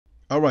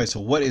All right, so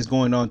what is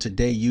going on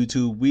today,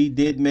 YouTube? We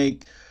did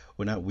make,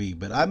 well, not we,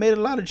 but I made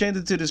a lot of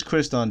changes to this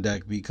Crystron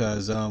deck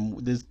because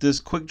this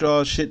quick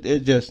draw shit,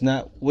 it just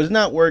was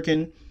not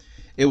working.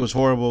 It was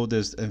horrible.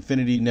 This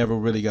Infinity never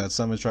really got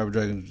summoned. Tribal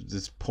Dragon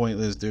is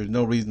pointless. There's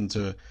no reason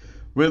to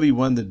really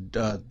run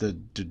the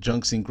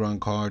Junk Synchron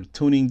card.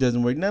 Tuning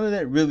doesn't work. None of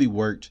that really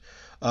worked.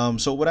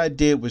 So what I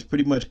did was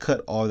pretty much cut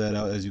all that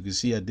out. As you can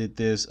see, I did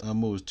this. It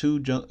was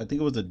I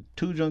think it was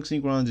two Junk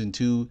Synchrons and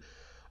two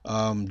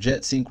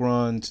Jet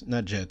Synchrons,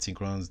 not Jet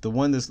Synchrons, the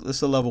one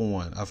that's a level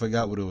 1. I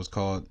forgot what it was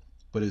called,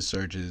 but it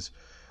searches.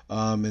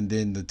 And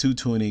then the two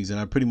tunings, and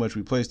I pretty much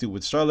replaced it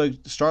with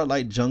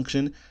Starlight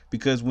Junction,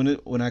 because when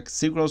I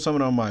synchro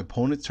summon on my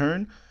opponent's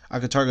turn, I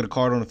could target a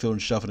card on the field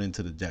and shuffle it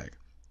into the deck.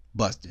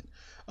 Busted.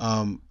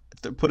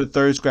 Put a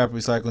third Scrap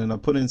Recycling. I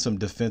put in some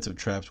defensive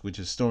traps, which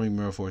is Storming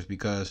Mirror Force,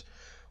 because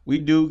we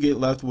do get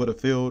left with a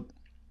field,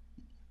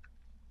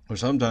 or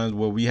sometimes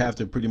where we have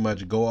to pretty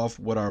much go off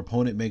what our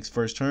opponent makes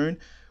first turn.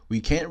 We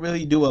can't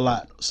really do a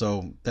lot,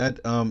 so that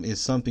is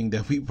something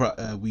that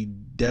we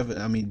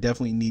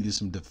definitely needed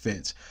some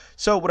defense.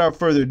 So without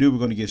further ado, we're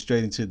going to get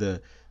straight into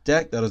the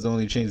deck. That was the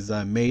only changes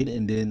I made,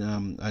 and then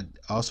I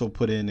also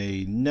put in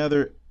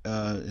another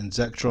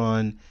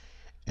Insectron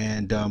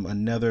and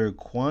another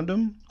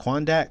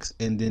Quandax,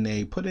 and then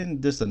they put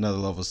in just another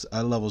level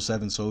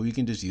 7, so you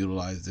can just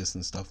utilize this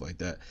and stuff like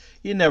that.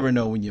 You never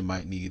know when you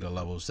might need a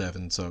level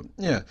 7. So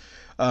yeah.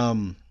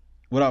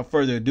 Without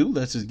further ado,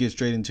 let's just get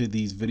straight into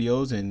these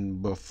videos.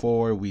 And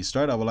before we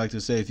start, I would like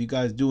to say, if you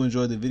guys do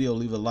enjoy the video,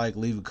 leave a like,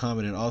 leave a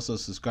comment, and also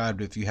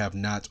subscribe if you have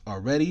not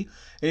already.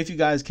 And if you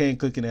guys can,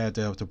 click an ad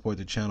to help support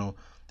the channel.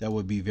 That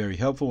would be very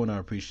helpful, and I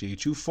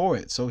appreciate you for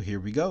it. So here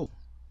we go.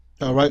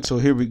 All right, so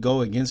here we go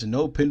against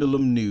No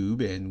Pendulum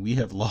Noob, and we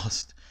have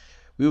lost.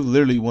 We've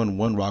literally won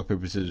one rock,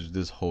 paper, scissors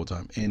this whole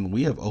time, and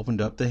we have opened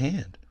up the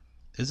hand.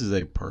 This is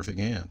a perfect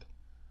hand,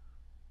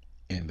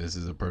 and this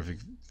is a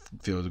perfect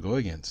field to go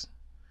against.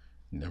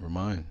 Never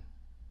mind.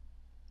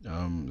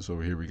 So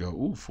here we go.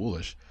 Ooh,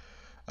 foolish.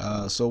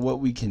 So what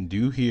we can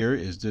do here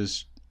is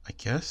just, I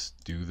guess,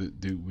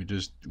 we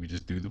just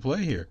do the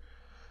play here.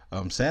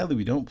 Sadly,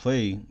 we don't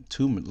play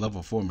 2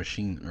 level 4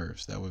 machine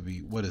earths. That would be,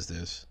 what is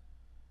this?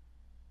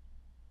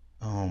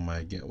 Oh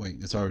my god, wait,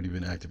 it's already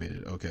been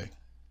activated. Okay.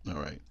 All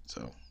right.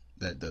 So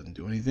that doesn't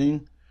do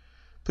anything.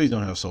 Please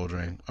don't have soul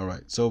drain. All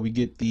right. So we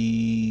get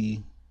the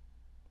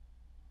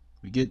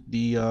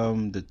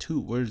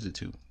two. Where's the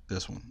two?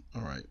 This one.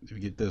 All right, we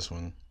get this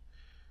one,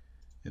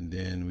 and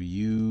then we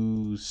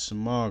use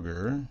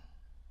Smogger,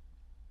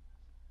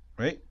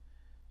 right?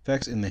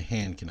 Effects in the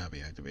hand cannot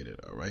be activated.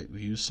 All right,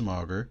 we use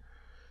Smogger,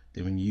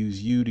 then we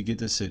use you to get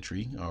the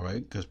Citry. All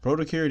right, because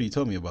Protocurity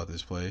told me about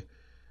this play.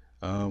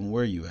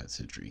 Where are you at,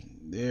 Citry?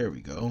 There we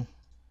go.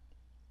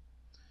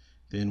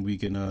 Then we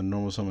can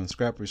normal summon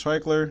Scrap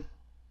Recycler.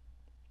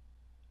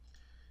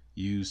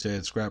 You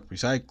said Scrap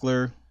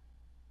Recycler.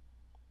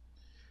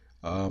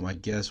 I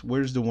guess,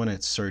 where's the one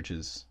that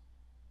searches?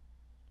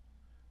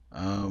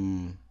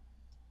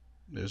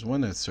 There's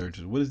one that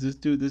searches. What does this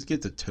do? This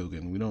gets a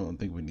token. We don't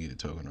think we need a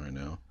token right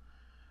now.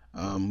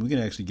 We can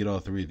actually get all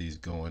 3 of these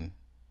going,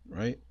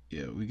 right?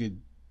 Yeah, we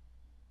could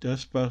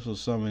just special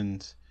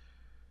summons.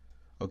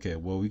 Okay,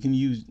 well, we can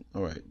use,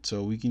 all right,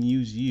 so we can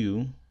use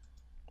you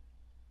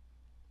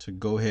to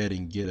go ahead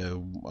and get a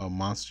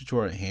monster to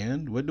our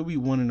hand. What do we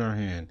want in our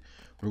hand?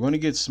 We're going to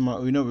get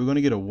smart. We know we're going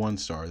to get a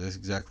 1-star. That's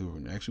exactly what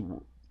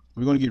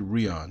we're going to get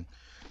Rion.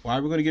 Why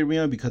are we going to get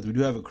Rion? Because we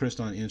do have a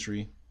Crystron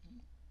entry.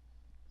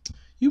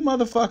 You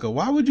motherfucker,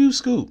 why would you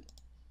scoop?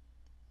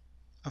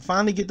 I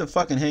finally get the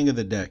fucking hang of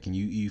the deck, and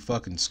you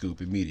fucking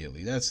scoop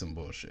immediately. That's some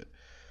bullshit.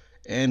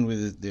 And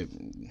with it,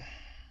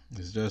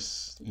 it's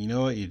just, you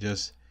know what,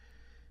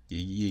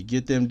 you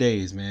get them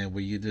days, man,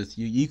 where you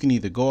can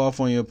either go off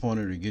on your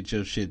opponent or get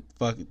your shit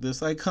fucking,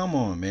 this, like, come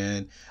on,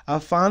 man. I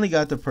finally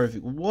got the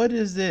perfect, what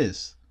is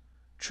this?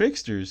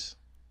 Tricksters?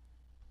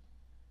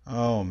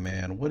 Oh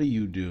man, what do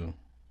you do?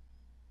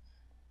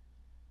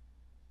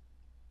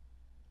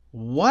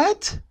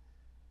 What?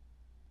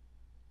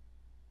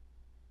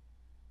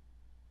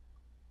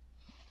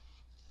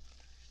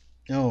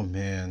 Oh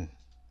man,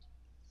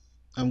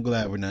 I'm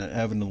glad we're not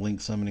having the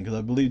link summoning, because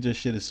I believe this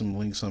shit is some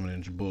link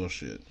summoning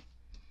bullshit.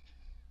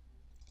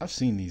 I've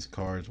seen these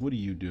cards. What do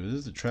you do? Is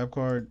this a trap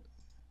card?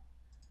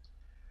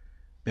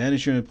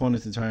 Banish your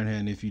opponent's entire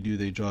hand. If you do,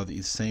 they draw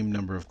the same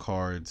number of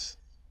cards.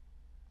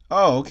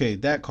 Oh, okay,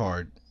 that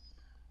card.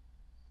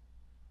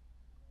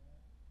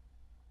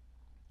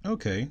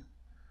 Okay,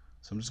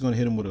 so I'm just gonna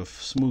hit him with a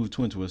smooth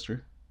Twin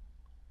Twister.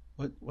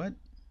 What? What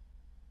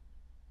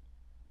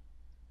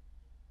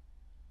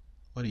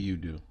do you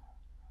do?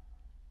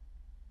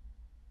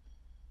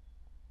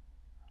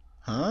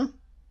 Huh?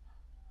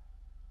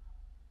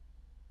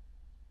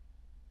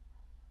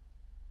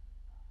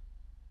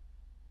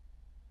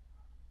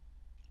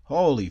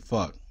 Holy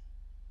fuck.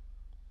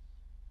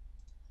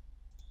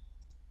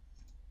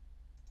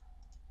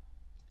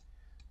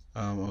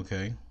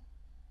 Okay.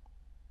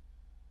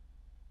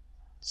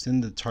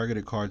 Send the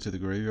targeted card to the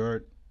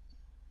graveyard.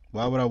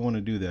 Why would I want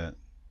to do that?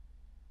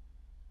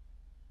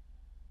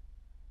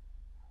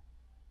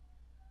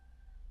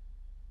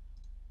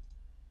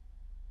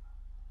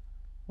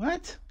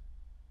 What?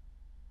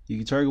 You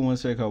can target one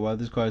set card while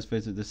this card is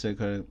faced with the set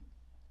card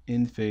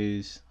in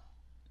phase.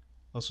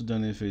 Also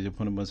done in phase, your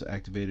opponent must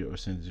activate it or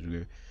send it to the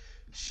grave.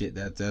 Shit,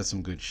 that's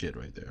some good shit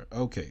right there.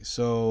 Okay,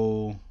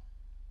 so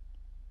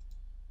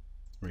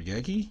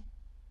Regeki?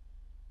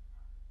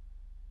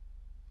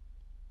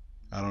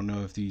 I don't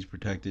know if these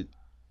protected.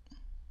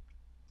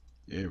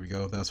 There we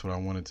go. That's what I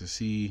wanted to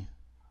see.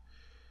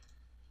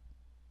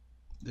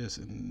 This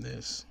and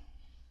this.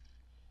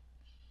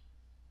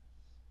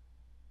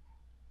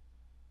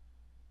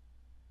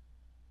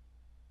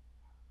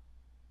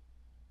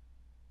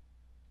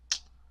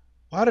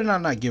 Why did I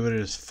not give it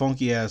this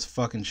funky ass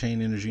fucking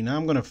chain energy? Now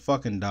I'm gonna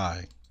fucking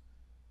die.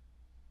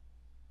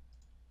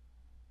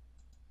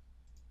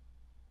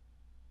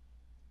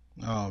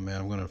 Oh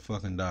man, I'm gonna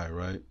fucking die,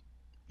 right?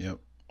 Yep,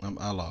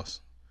 I lost.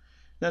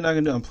 Nothing I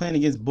can do. I'm playing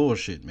against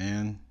bullshit,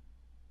 man.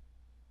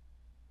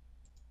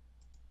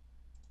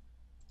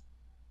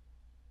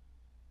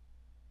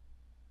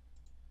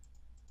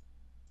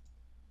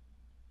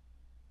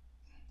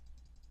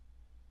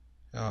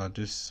 Oh, it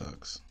just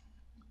sucks.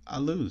 I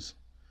lose.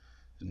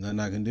 There's nothing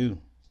I can do.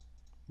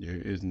 There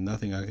is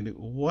nothing I can do.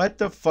 What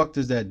the fuck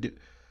does that do?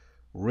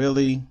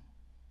 Really?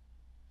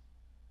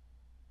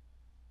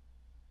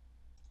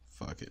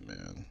 Fuck it,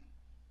 man.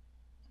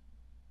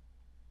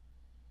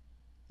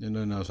 There's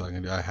nothing else I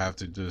can do. I have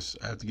to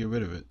get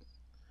rid of it.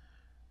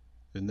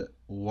 And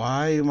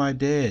why am I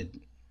dead?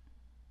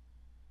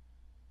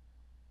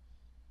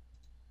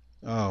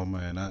 Oh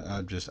man,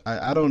 I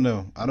don't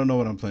know. I don't know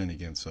what I'm playing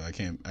against, so I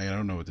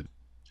don't know what to do.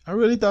 I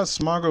really thought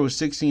Smogger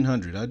was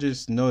 1600. I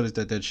just noticed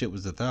that shit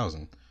was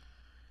 1000.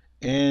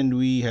 And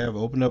we have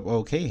opened up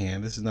OK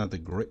hand. This is not the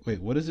great. Wait,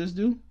 what does this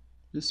do?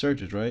 This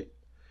searches, right?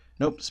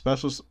 Nope.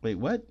 Specials. Wait,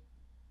 what?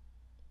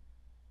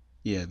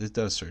 Yeah, this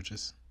does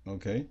searches.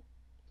 Okay.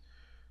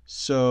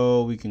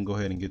 So we can go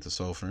ahead and get the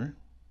Sulfur.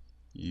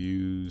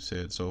 You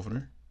said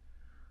Sulfur.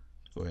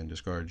 Go ahead and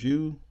discard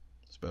you.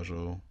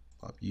 Special.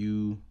 Pop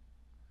you.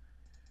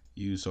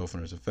 Use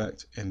Sulfur's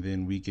effect. And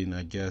then we can,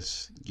 I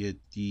guess, get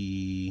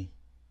the...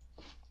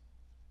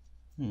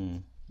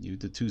 You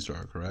the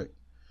 2-star, correct?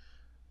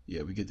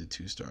 Yeah, we get the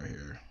 2-star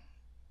here.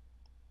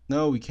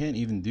 No, we can't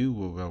even do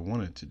what I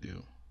wanted to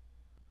do.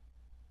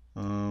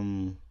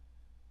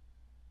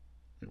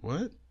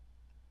 What?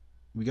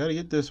 We gotta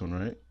get this one,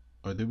 right?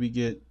 Or do we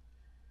get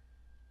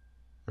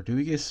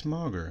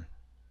Smogger?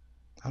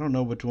 I don't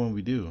know which one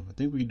we do. I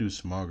think we do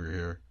Smogger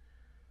here.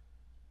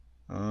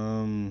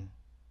 I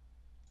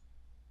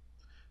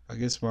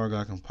guess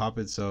Smogger can pop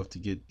itself to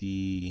get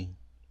the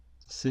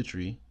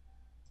Citry.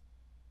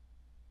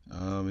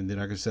 And then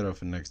I can set up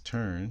for next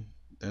turn.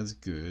 That's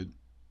good.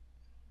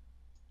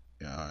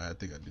 Yeah, I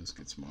think I do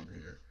get Smogger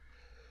here.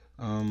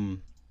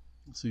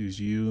 Let's use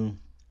you.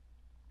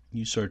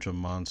 You search a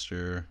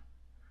monster.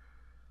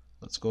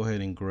 Let's go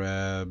ahead and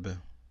grab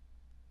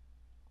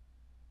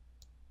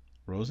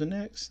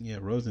Rosenex. Yeah,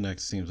 Rosenex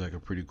seems like a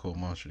pretty cool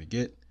monster to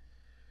get.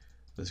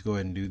 Let's go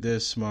ahead and do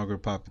this.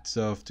 Smogger pop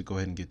itself to go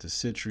ahead and get the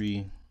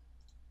Citry.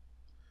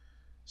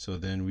 So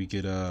then we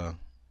could I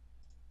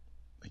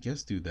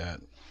guess do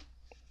that.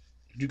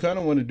 What you kind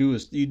of want to do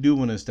is you do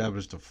want to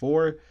establish the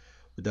 4,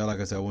 but that, like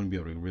I said, I wouldn't be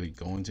able to really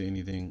go into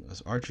anything.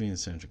 That's archery and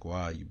centric.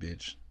 Wow, you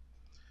bitch.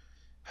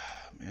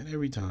 Man,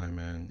 every time,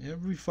 man.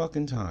 Every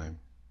fucking time.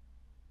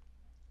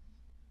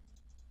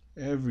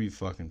 Every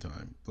fucking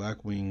time.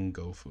 Blackwing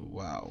Gofu.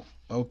 Wow.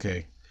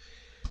 Okay.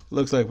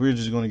 Looks like we're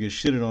just going to get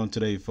shitted on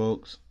today,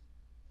 folks.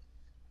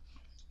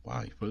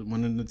 Wow, you put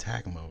one in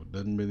attack mode.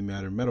 Doesn't really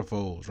matter.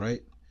 Metaphors,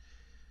 right?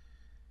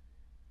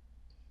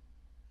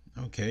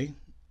 Okay.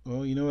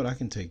 Well, you know what? I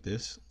can take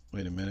this.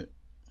 Wait a minute.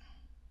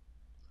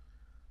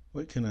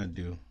 What can I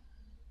do?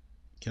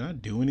 Can I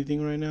do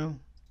anything right now?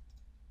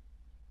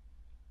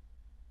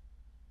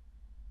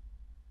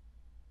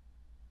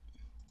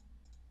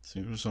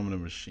 Synchro summon a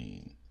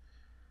machine.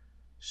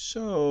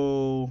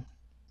 So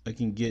I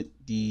can get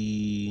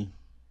the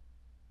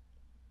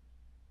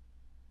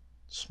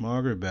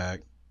Smogger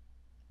back.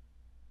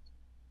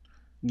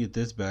 Get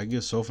this back.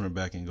 Get Sulfur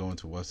back and go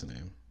into what's the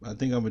name. I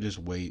think I'm gonna just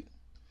wait.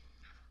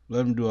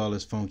 Let him do all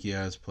his funky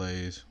ass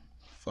plays.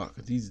 Fuck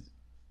these.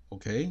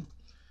 Okay.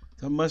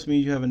 That must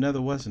mean you have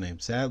another what's the name.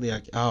 Sadly,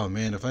 oh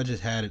man, if I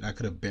just had it, I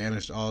could have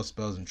banished all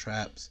spells and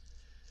traps.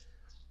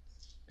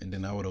 And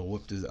then I would have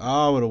whooped his.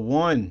 Oh, I would have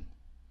won.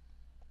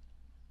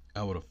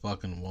 I would have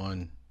fucking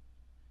won.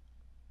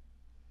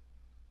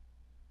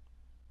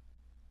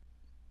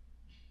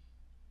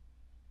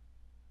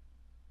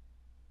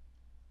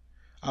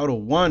 I would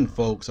have won,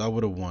 folks. I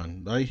would have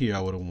won. Right here,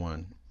 I would have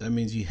won. That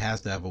means he has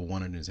to have a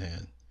 1 in his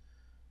hand.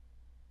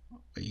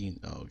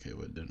 Oh, okay,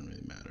 well, it doesn't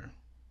really matter.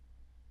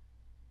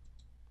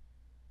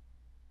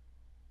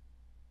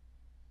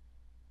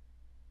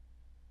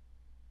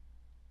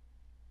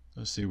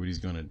 Let's see what he's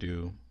going to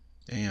do.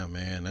 Damn,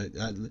 man.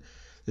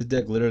 This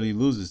deck literally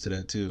loses to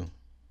that, too.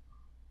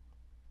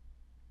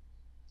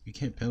 You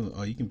can't pin him.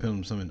 Oh, you can pin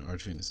him summon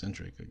archery and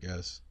eccentric, I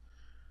guess.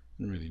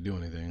 Didn't really do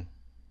anything.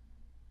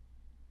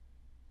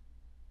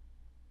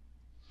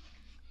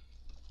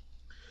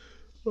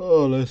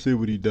 Oh, let's see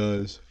what he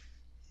does.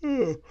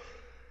 Yeah,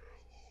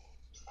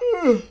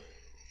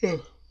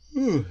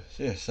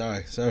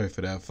 sorry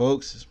for that,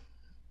 folks.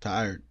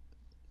 Tired.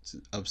 It's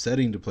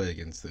upsetting to play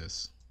against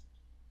this.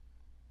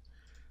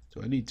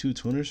 Do I need 2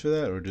 tuners for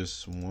that, or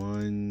just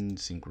 1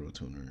 synchro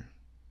tuner?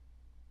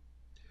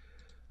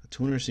 A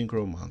tuner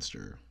synchro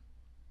monster.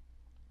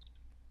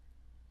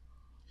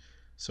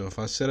 So if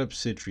I set up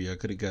Citri, I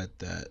could have got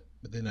that,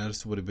 but then that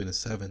just would have been a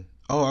 7.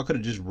 Oh, I could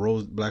have just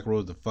black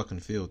rose the fucking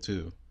field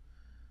too.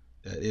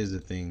 That is the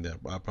thing that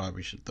I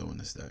probably should throw in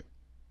this deck.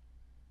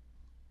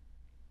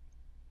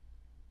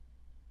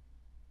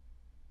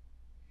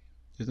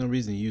 There's no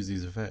reason to use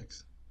these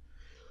effects.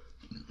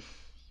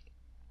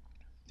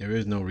 There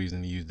is no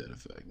reason to use that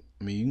effect.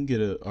 I mean, you can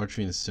get an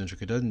archery and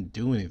eccentric. It doesn't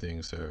do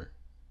anything, sir.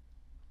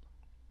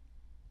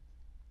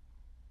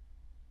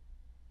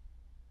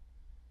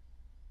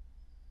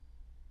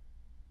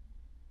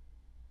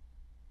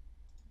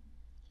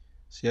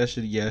 See, I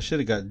should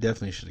have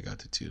definitely should have got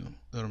the 2.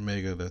 That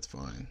Omega, that's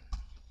fine.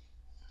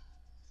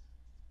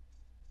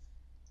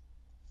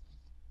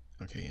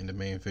 Okay, in the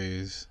main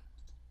phase.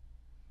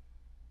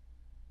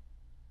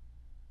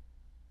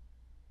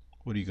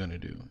 What are you gonna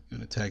do? You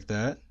gonna attack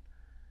that?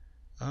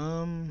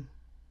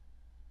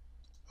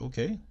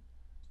 Okay.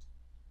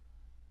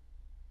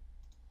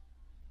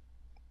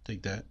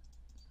 Take that.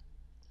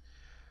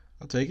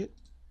 I'll take it.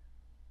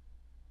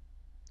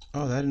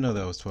 Oh, I didn't know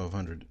that was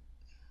 1200.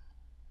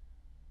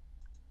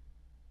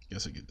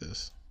 Guess I get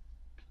this.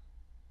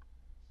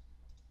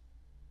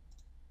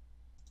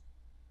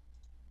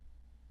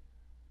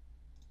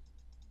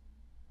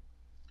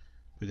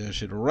 Put that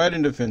shit right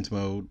in defense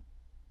mode.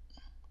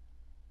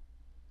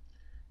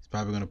 He's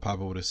probably gonna pop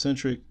up with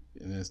eccentric,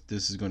 and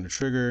this is gonna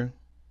trigger.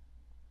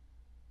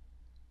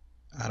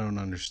 I don't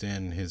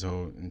understand his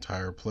whole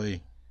entire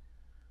play.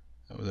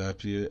 That was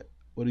actually it.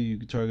 What do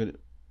you target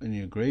in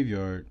your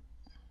graveyard?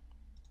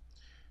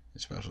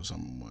 Special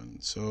summon 1.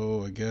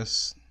 So I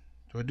guess,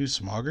 do I do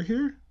Smogger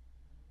here?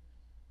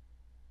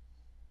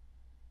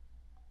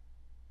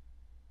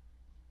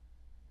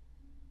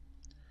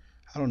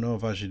 I don't know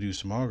if I should do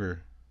Smogger.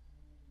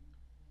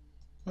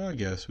 Well, I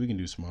guess we can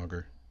do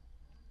Smogger.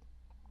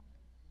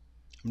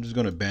 I'm just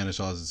gonna banish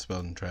all his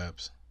spells and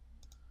traps.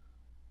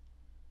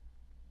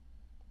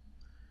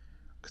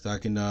 Cause I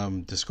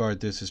can discard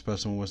this,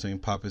 especially when saying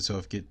pop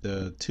itself, get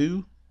the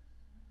 2.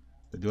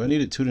 But do I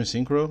need a tuner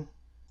synchro?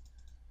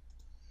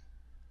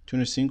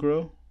 Tuner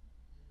synchro?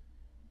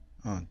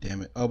 Oh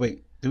damn it. Oh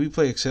wait, did we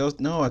play Excel?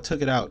 No, I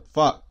took it out.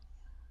 Fuck.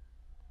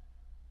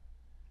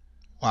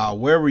 Wow,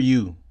 where were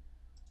you?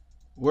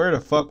 Where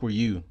the fuck were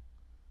you?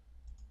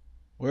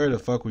 Where the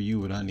fuck were you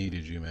when I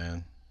needed you,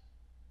 man?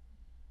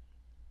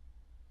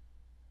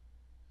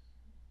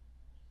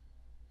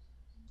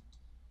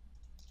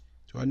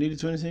 Do I need a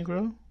tuner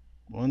synchro?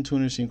 1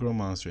 tuner synchro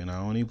monster, and I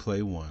only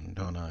play 1,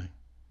 don't I?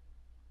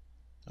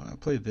 Oh, I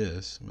play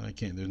this, but I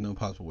can't. There's no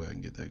possible way I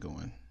can get that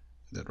going.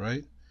 Is that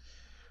right?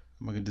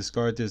 I'm gonna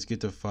discard this,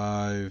 get to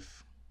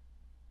 5.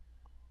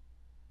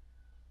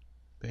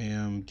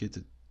 Bam, get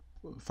the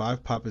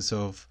 5, pop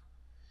itself.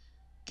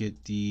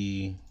 Get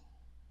the.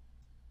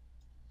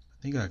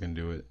 I think I can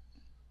do it.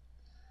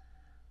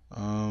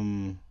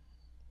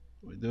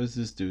 What does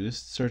this do? This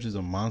searches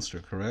a monster,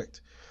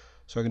 correct?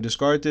 So I can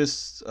discard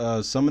this,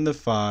 summon the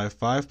 5.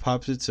 5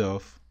 pops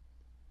itself,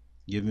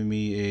 giving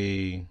me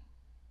a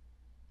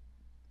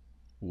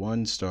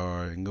 1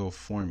 star, and go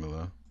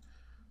formula.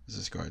 Let's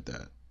discard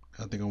that.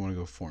 I think I want to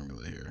go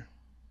formula here.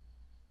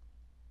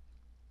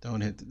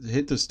 Don't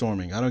hit the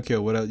storming. I don't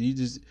care what else. You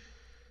just.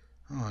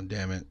 Oh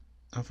damn it!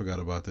 I forgot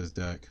about this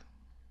deck.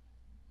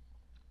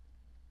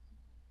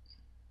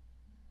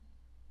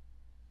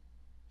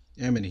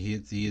 Damn it! He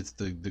hits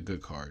the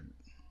good card.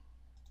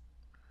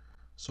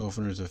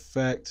 Softener's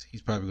effect.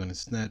 He's probably going to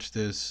snatch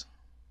this.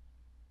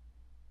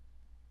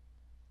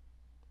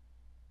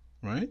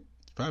 Right?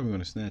 He's probably going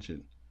to snatch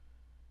it.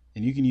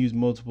 And you can use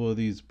multiple of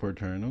these per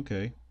turn.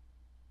 Okay.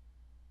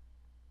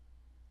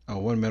 Oh,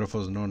 1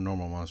 Metaphor is no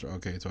normal monster.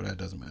 Okay, so that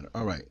doesn't matter.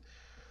 All right.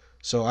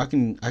 So I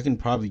can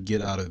probably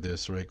get out of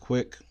this right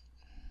quick.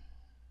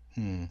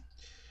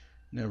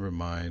 Never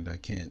mind. I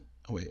can't.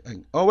 Oh wait.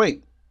 Oh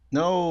wait.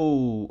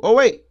 No. Oh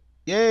wait.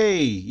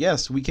 Yay.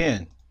 Yes, we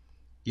can.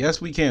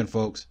 Yes, we can,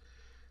 folks.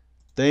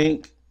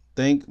 Thank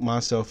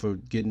myself for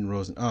getting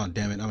Rosen. Oh,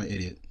 damn it. I'm an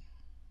idiot.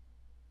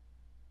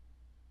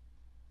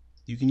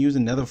 You can use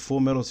another Full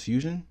Metal's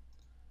Fusion?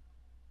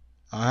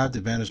 I'll have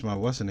to banish my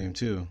what's the name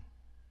too.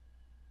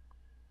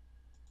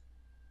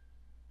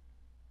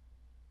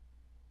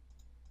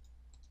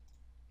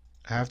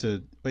 I have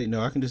to wait,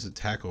 no, I can just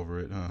attack over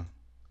it, huh?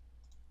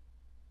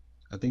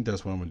 I think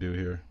that's what I'm gonna do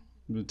here.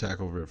 I'm gonna attack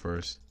over it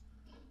first.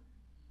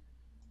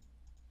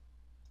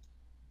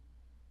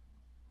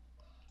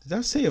 Did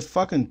I say a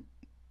fucking...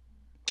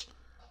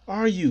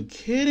 Are you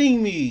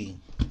kidding me?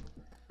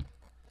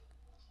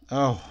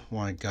 Oh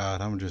my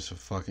god, I'm just a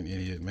fucking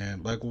idiot,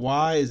 man. Like,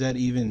 why is that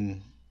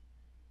even...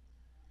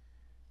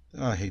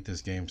 Oh, I hate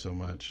this game so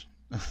much.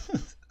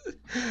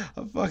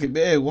 I'm fucking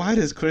man. Why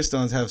does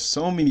Crystrons have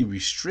so many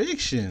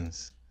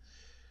restrictions?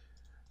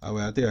 Oh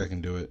wait, I think I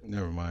can do it.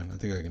 Never mind. I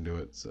think I can do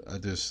it. So I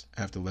just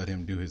have to let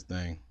him do his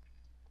thing.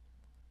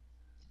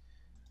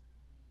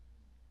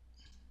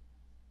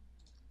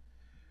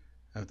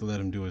 I have to let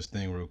him do his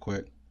thing real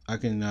quick. I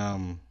can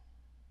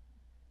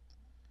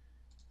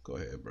go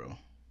ahead, bro.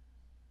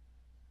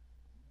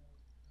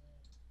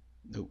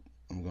 Nope.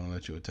 I'm gonna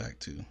let you attack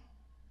too.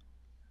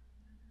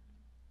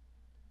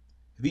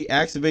 If he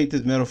activates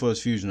this Metal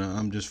Force Fusion,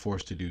 I'm just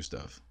forced to do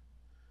stuff.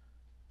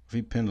 If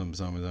he pendulum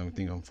summons, I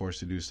think I'm forced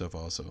to do stuff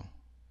also.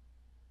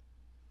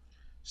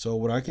 So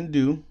what I can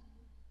do,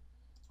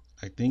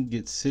 I think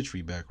get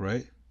Citri back,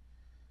 right?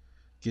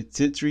 Get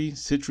Citri.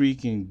 Citri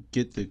can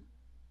get the.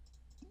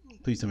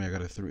 Please tell me I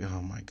got a 3.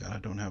 Oh my god, I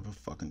don't have a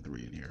fucking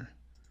 3 in here.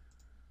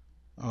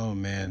 Oh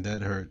man,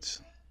 that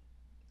hurts.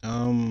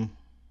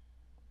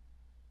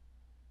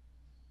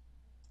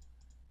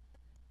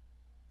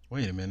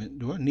 Wait a minute.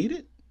 Do I need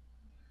it?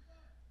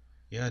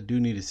 Yeah, I do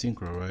need a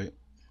synchro, right?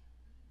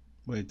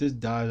 Wait, if this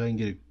dies, I can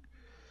get it.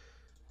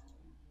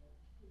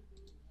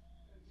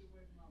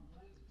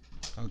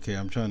 Okay,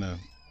 I'm trying to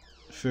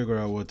figure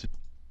out what to.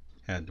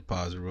 Had to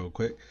pause it real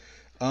quick.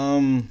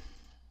 Damn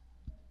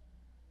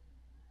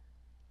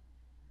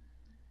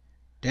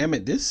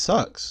it, this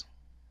sucks.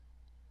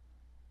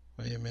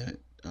 Wait a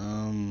minute.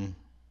 Damn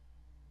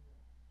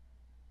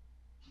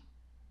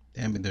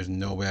it, there's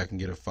no way I can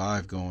get a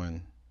 5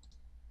 going.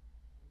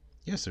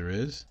 Yes, there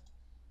is.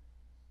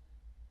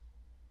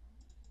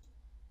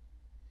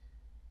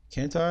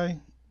 Can't I?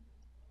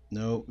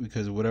 No,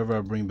 because whatever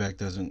I bring back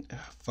doesn't.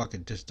 Fuck,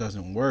 it just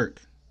doesn't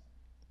work.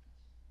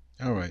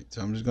 Alright,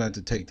 so I'm just gonna have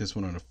to take this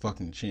one on the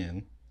fucking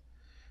chin.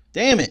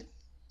 Damn it!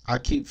 I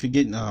keep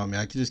forgetting. Oh man,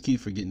 I can just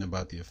keep forgetting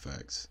about the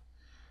effects.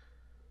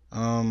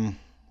 Well,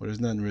 there's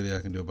nothing really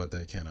I can do about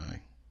that, can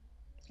I?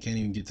 Can't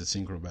even get the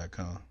synchro back,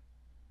 huh?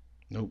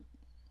 Nope.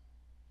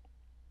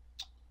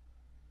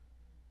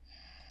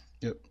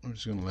 Yep, I'm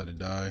just gonna let it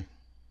die.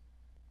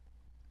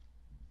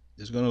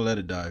 Just gonna let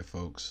it die,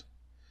 folks.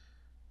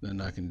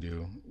 Nothing I can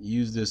do.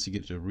 Use this to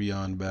get the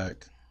Rion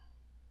back.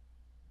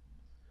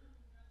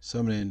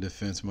 Summon it in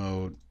defense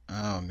mode.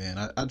 Oh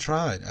man, I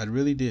tried. I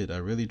really did. I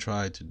really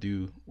tried to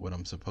do what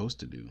I'm supposed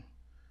to do.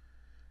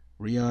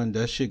 Rion,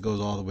 that shit goes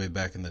all the way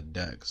back in the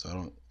deck, so I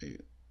don't.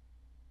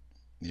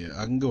 Yeah,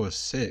 I can go a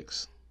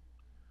 6,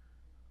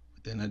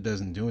 but then that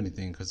doesn't do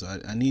anything because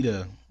I need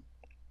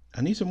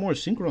some more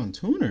Synchron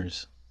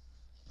tuners.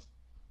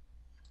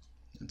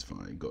 That's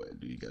fine. Go ahead,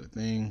 do you got a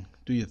thing?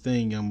 Do your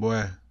thing, young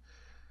boy.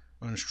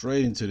 Run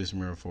straight into this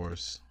Mirror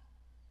Force.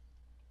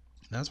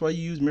 That's why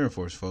you use Mirror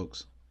Force,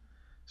 folks.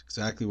 It's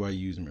exactly why you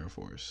use Mirror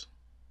Force.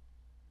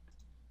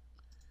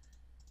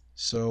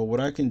 So what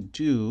I can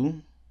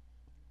do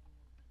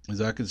is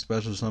I can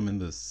special summon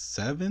the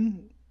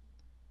 7.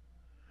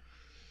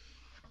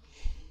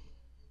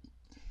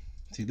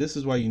 See, this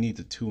is why you need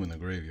the 2 in the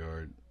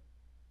graveyard.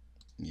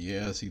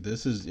 Yeah, see,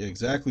 this is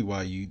exactly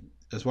why you.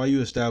 That's why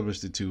you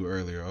established the 2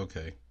 earlier.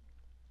 Okay,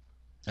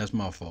 that's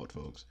my fault,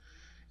 folks.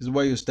 This is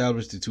why you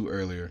established the 2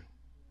 earlier.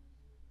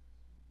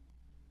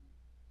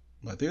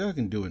 I think I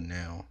can do it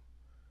now.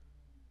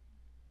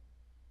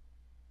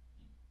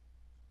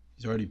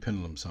 He's already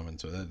pendulum summoned,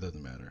 so that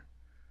doesn't matter.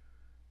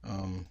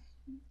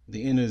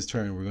 The end of his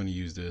turn, we're going to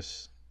use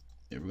this.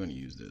 Yeah, we're going to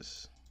use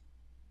this.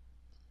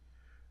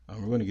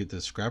 We're going to get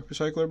the scrap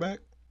recycler back.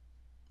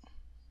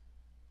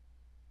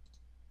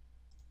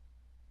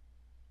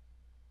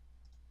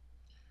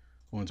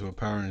 Go into a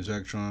power and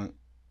Zectron.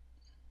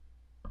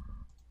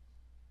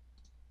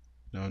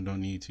 No,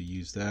 don't need to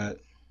use that.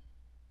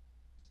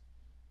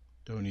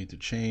 Don't need to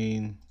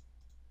chain.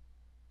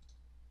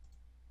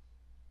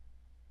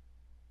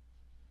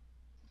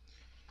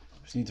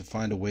 Just need to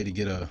find a way to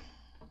get a.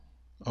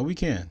 Oh, we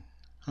can.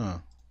 Huh.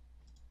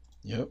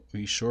 Yep,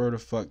 we sure the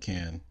fuck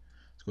can.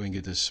 Let's go ahead and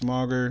get this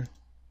Smogger.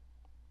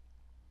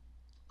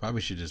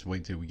 Probably should just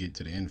wait till we get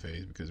to the end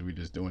phase because we're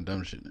just doing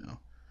dumb shit now.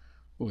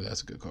 Oh,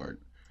 that's a good card.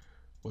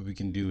 What we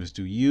can do is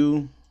do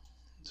you,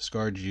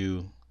 discard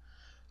you.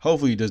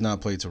 Hopefully he does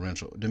not play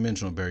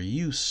Dimensional Barrier.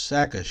 You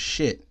sack of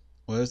shit.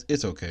 Well,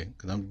 it's okay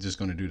because I'm just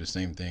going to do the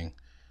same thing.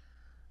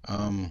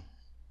 Going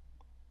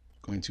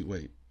to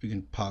wait. We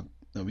can pop.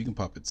 No, we can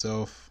pop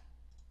itself.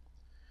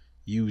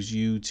 Use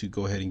you to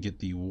go ahead and get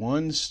the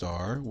 1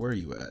 star. Where are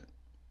you at?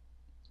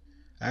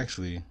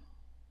 Actually,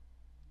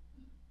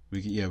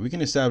 we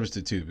can establish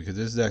the 2 because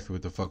this is exactly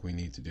what the fuck we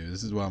need to do.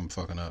 This is why I'm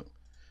fucking up.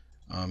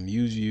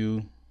 Use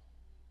you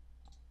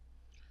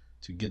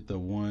to get the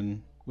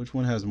 1. Which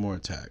one has more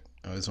attack?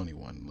 Oh, it's only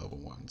 1, level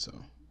 1. So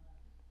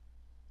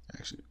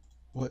actually,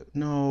 what?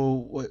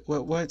 No,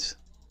 what?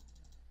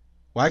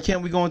 Why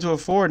can't we go into a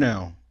 4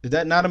 now? Is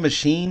that not a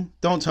machine?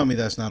 Don't tell me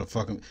that's not a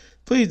fucking.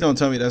 Please don't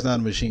tell me that's not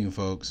a machine,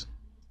 folks.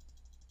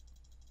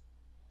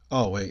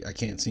 Oh wait, I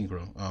can't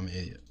synchro. I'm an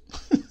idiot.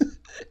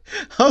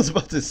 I was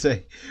about to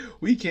say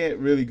we can't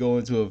really go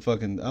into a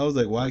fucking. I was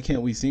like, why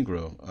can't we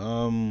synchro?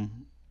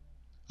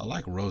 I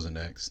like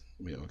Rosenex.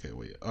 Yeah, okay,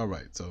 wait. All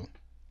right, so.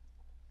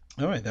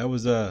 All right, that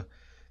was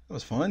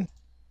fun.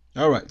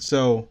 All right,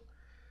 so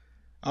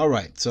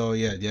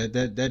yeah,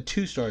 that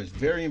 2-star is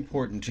very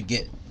important to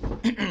get.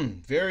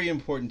 Very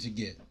important to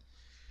get.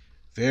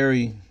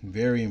 Very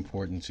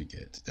important to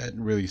get. That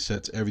really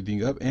sets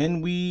everything up.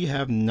 And we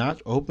have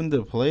not opened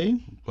the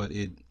play, but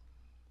it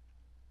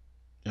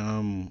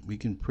we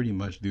can pretty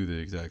much do the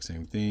exact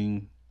same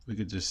thing. We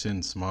could just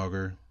send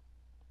Smogger.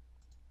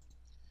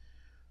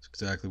 That's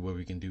exactly what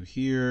we can do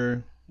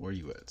here. Where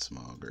you at,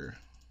 Smogger?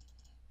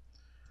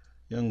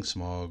 Young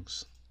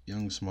Smogs.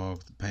 Young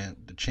Smogs,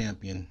 the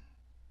champion.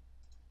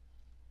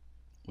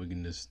 We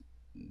can just,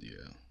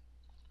 yeah.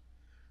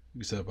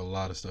 We can set up a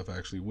lot of stuff,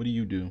 actually. What do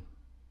you do?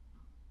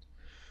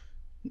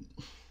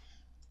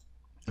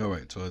 All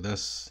right, so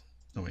that's,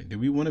 oh wait, do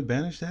we want to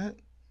banish that?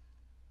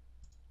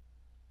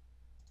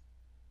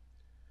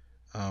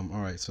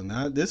 All right, so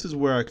now this is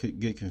where I could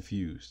get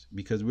confused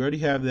because we already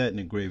have that in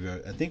the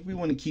graveyard. I think we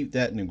want to keep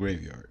that in the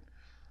graveyard.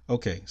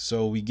 Okay,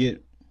 so we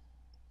get,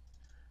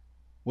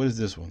 what is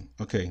this one?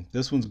 Okay,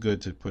 this one's good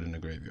to put in the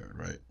graveyard,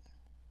 right?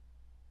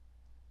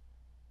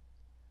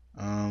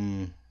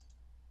 Um,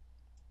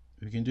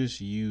 we can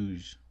just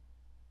use.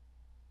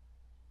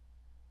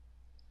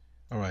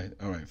 All right,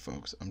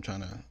 folks. I'm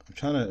trying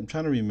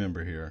to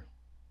remember here.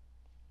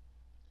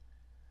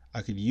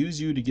 I could use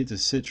you to get to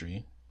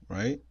Citry,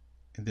 right?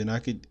 And then I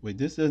could wait.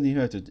 This doesn't even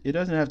have to. It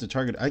doesn't have to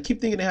target. I keep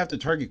thinking they have to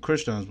target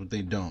Crystrons, but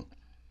they don't.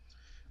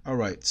 All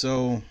right.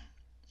 So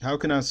how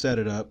can I set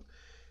it up?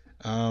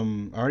 I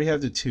already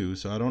have the 2,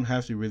 so I don't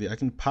have to really. I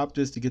can pop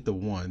this to get the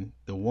 1.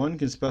 The 1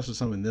 can special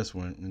summon this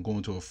one and go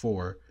into a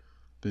 4.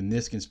 Then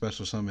this can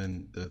special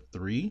summon the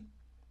 3.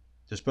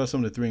 Just special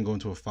summon the 3 and go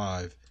into a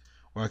 5.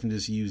 Or I can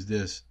just use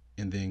this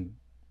and then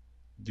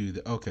do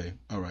the. Okay.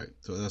 All right.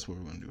 So that's what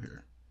we're gonna do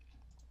here.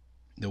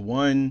 The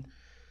 1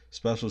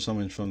 special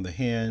summons from the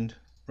hand,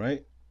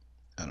 right?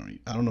 I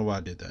don't know why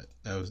I did that.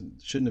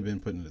 Shouldn't have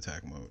been put in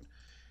attack mode.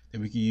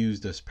 Then we can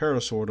use this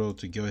Parasortal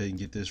to go ahead and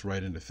get this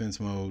right in defense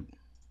mode.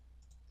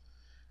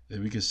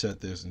 Then we can set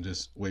this and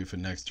just wait for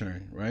next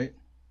turn, right?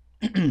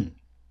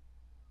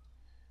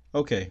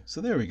 Okay,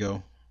 so there we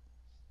go.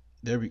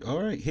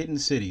 All right, Hidden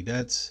City.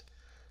 That's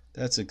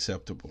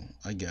acceptable,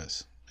 I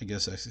guess. I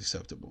guess that's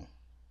acceptable.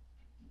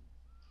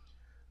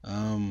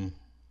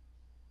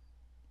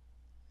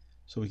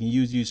 So we can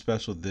use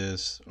special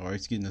this, or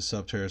he's getting a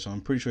Subterror. So I'm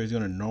pretty sure he's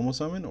gonna normal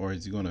summon, or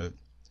is he gonna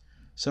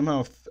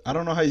somehow? I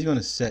don't know how he's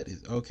gonna set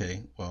it.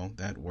 Okay, well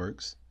that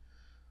works.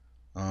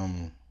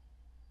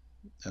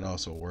 That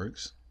also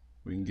works.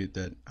 We can get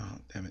that. Oh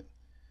damn it.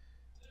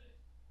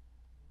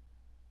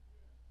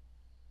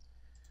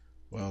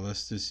 Well,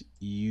 let's just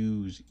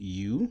use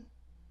you.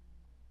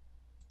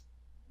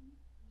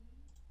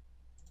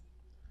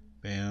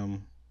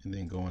 Bam, and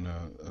then go in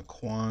a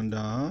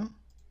Quanda.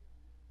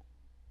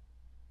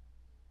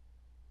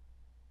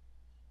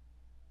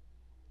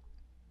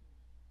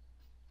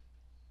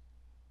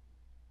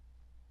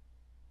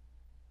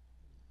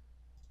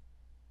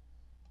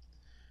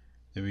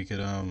 Then we could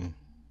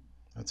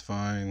that's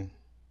fine.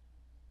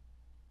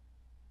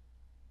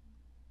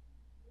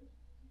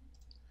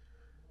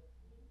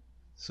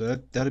 So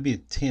that'd be a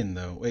 10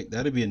 though. Wait,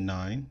 that'd be a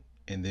 9,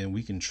 and then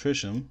we can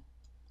trish him.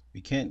 We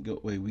can't go.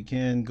 Wait, we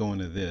can go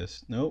into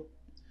this. Nope.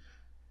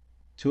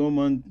 2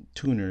 among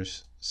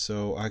tuners.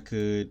 So I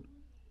could.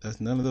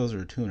 That's none of those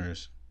are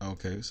tuners.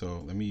 Okay,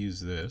 so let me use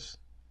this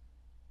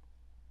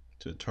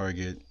to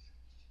target.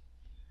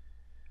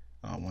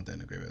 I don't want that in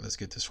the graveyard. Let's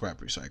get the scrap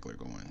recycler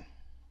going.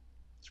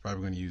 He's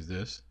probably going to use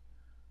this.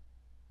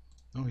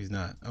 No, he's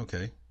not.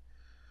 Okay.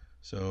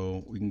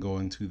 So we can go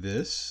into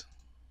this.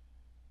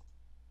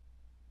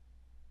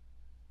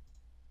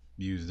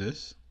 Use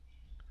this.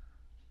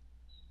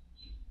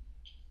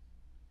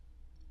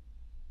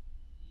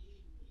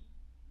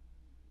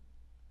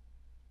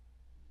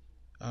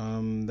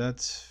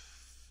 That's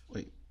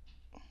wait.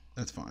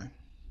 That's fine.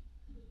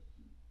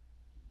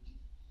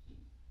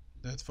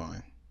 That's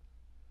fine.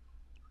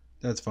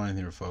 That's fine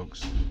here,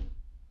 folks.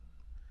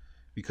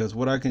 Because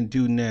what I can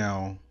do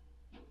now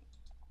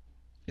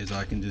is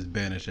I can just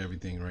banish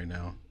everything right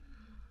now.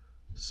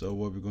 So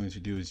what we're going to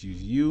do is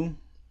use you,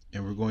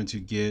 and we're going to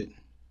get.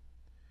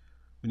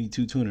 We need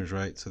 2 tuners,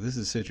 right? So this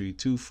is Citry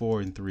 2,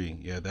 4, and 3.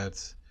 Yeah,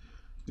 that's.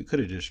 We could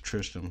have just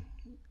trished them.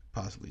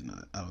 Possibly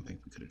not. I don't think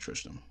we could have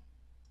trished them.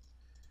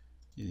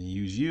 You can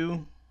use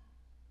you.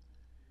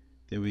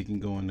 Then we can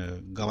go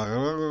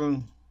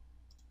into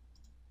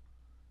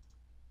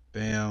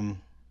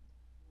bam.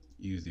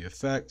 Use the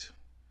effect.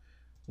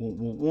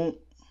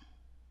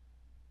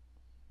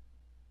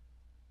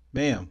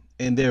 Bam.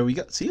 And there we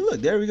go. See, look,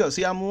 there we go.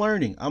 See, I'm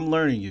learning. I'm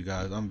learning, you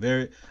guys. I'm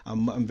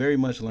very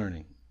much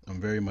learning.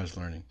 I'm very much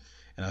learning.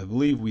 And I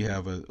believe we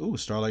have a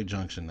Starlight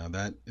Junction. Now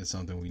that is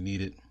something we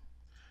needed.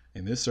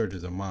 And this search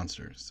is a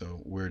monster.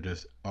 So we're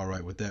just all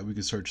right with that. We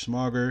can search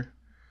Smogger.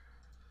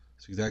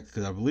 It's exactly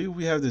because I believe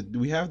we have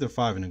the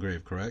 5 in the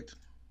grave, correct?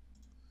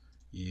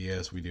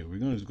 Yes, we do. We're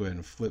gonna just go ahead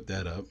and flip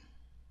that up.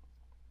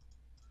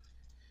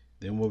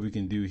 Then what we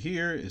can do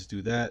here is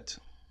do that.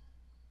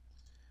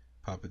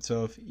 Pop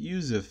itself,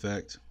 use the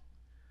effect,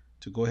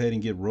 to go ahead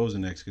and get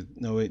Rosenex. Cause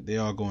no, wait, they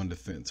all go in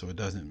defense, so it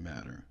doesn't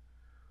matter.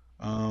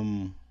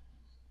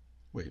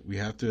 Wait, we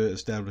have to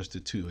establish the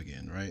 2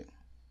 again, right?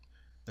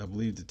 I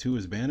believe the 2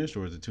 is banished,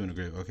 or is the 2 in the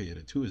grave? Okay, yeah,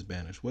 the 2 is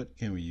banished. What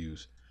can we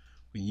use?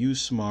 We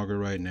use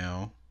Smogger right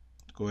now.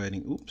 Go ahead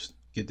and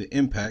get the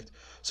impact.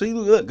 So you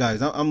look,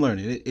 guys, I'm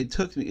learning.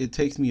 It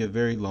takes me a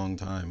very long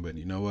time, but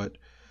you know what?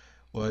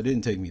 Well, it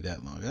didn't take me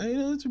that long.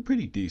 It's a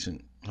pretty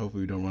decent.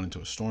 Hopefully we don't run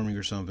into a storming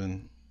or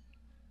something.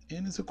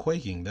 And it's a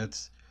quaking.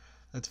 That's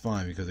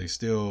fine because they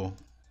still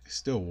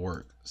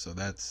work. So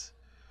that's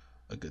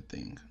a good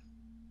thing.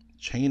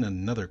 Chain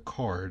another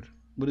card.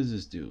 What does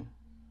this do?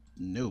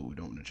 No, we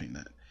don't want to chain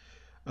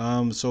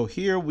that. So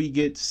here we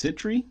get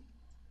Citry.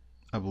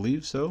 I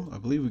believe so. I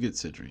believe we get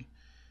Citry.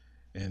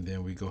 And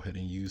then we go ahead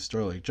and use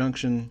Starlight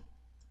Junction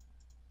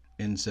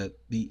and set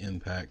the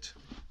impact.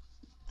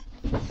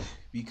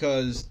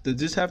 Because does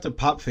this have to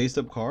pop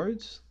face-up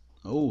cards?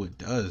 Oh, it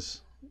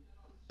does.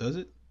 Does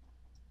it?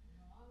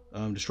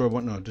 Destroy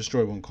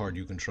one card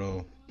you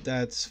control.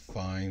 That's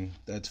fine.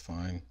 That's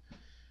fine.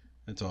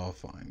 That's all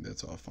fine.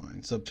 That's all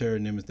fine.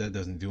 Subterra Nimbus, that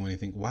doesn't do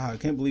anything. Wow, I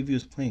can't believe he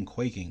was playing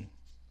Quaking.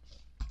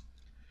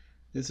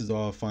 This is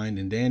all fine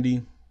and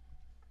dandy.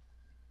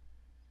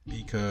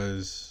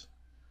 Because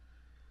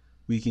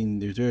we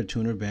can... Is there a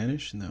tuner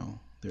banish? No,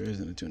 there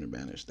isn't a tuner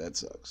banish. That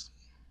sucks.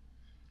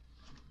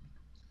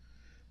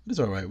 But it's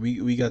alright.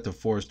 We got the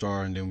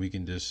 4-star, and then we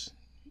can just...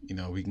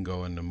 we can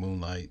go into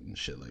Moonlight and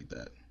shit like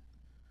that.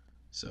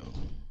 So,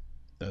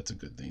 that's a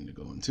good thing to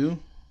go into.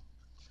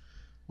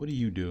 What do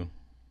you do?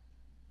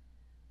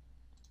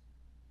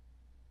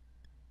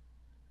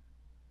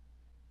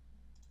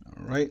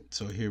 Alright,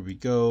 so here we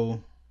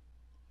go.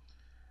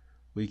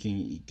 We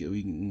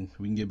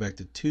can get back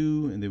to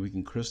 2, and then we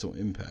can Crystal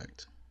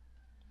Impact.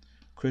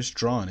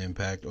 Crystrons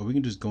Impact, or we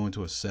can just go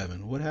into a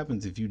 7. What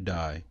happens if you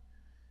die?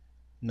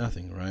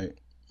 Nothing, right?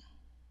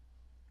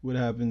 What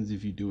happens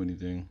if you do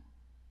anything?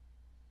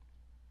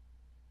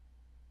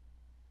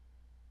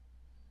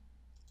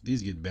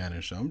 These get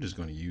banished, so I'm just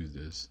going to use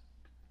this.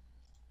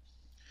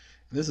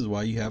 And this is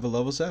why you have a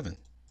level 7.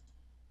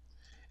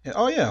 And,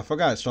 oh yeah, I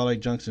forgot Starlight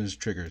Junction's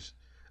triggers.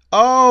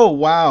 Oh,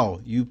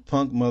 wow, you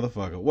punk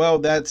motherfucker. Well,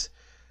 that's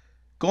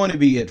going to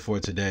be it for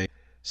today.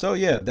 So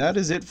yeah, that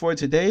is it for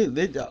today.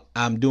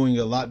 I'm doing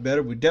a lot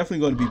better. We're definitely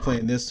going to be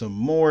playing this some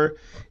more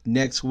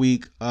next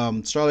week.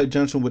 Starlight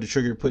Junction would have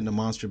triggered putting a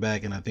monster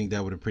back, and I think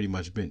that would have pretty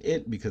much been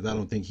it because I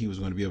don't think he was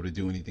going to be able to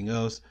do anything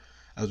else.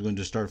 I was going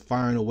to just start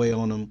firing away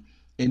on him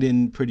and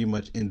then pretty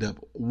much end up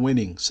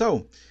winning.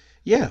 So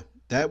yeah,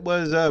 that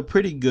was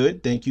pretty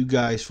good. Thank you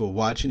guys for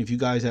watching. If you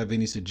guys have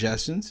any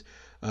suggestions,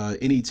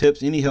 any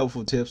tips, any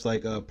helpful tips,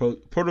 like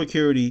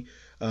Protocurity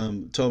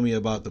told me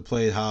about the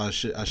play, how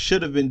I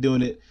should have been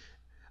doing it.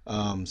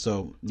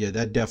 So yeah,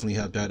 that definitely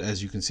helped out.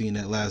 As you can see in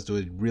that last duel,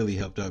 it really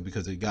helped out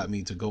because it got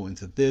me to go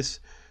into this,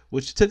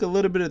 which took a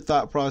little bit of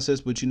thought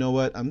process, but you know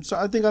what?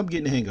 I think I'm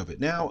getting the hang of it.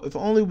 Now, if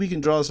only we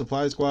can draw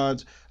supply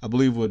squads, I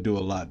believe we'll do a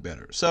lot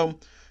better. So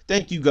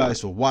thank you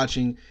guys for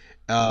watching.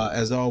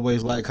 As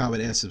always, like,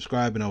 comment, and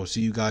subscribe, and I will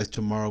see you guys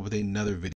tomorrow with another video.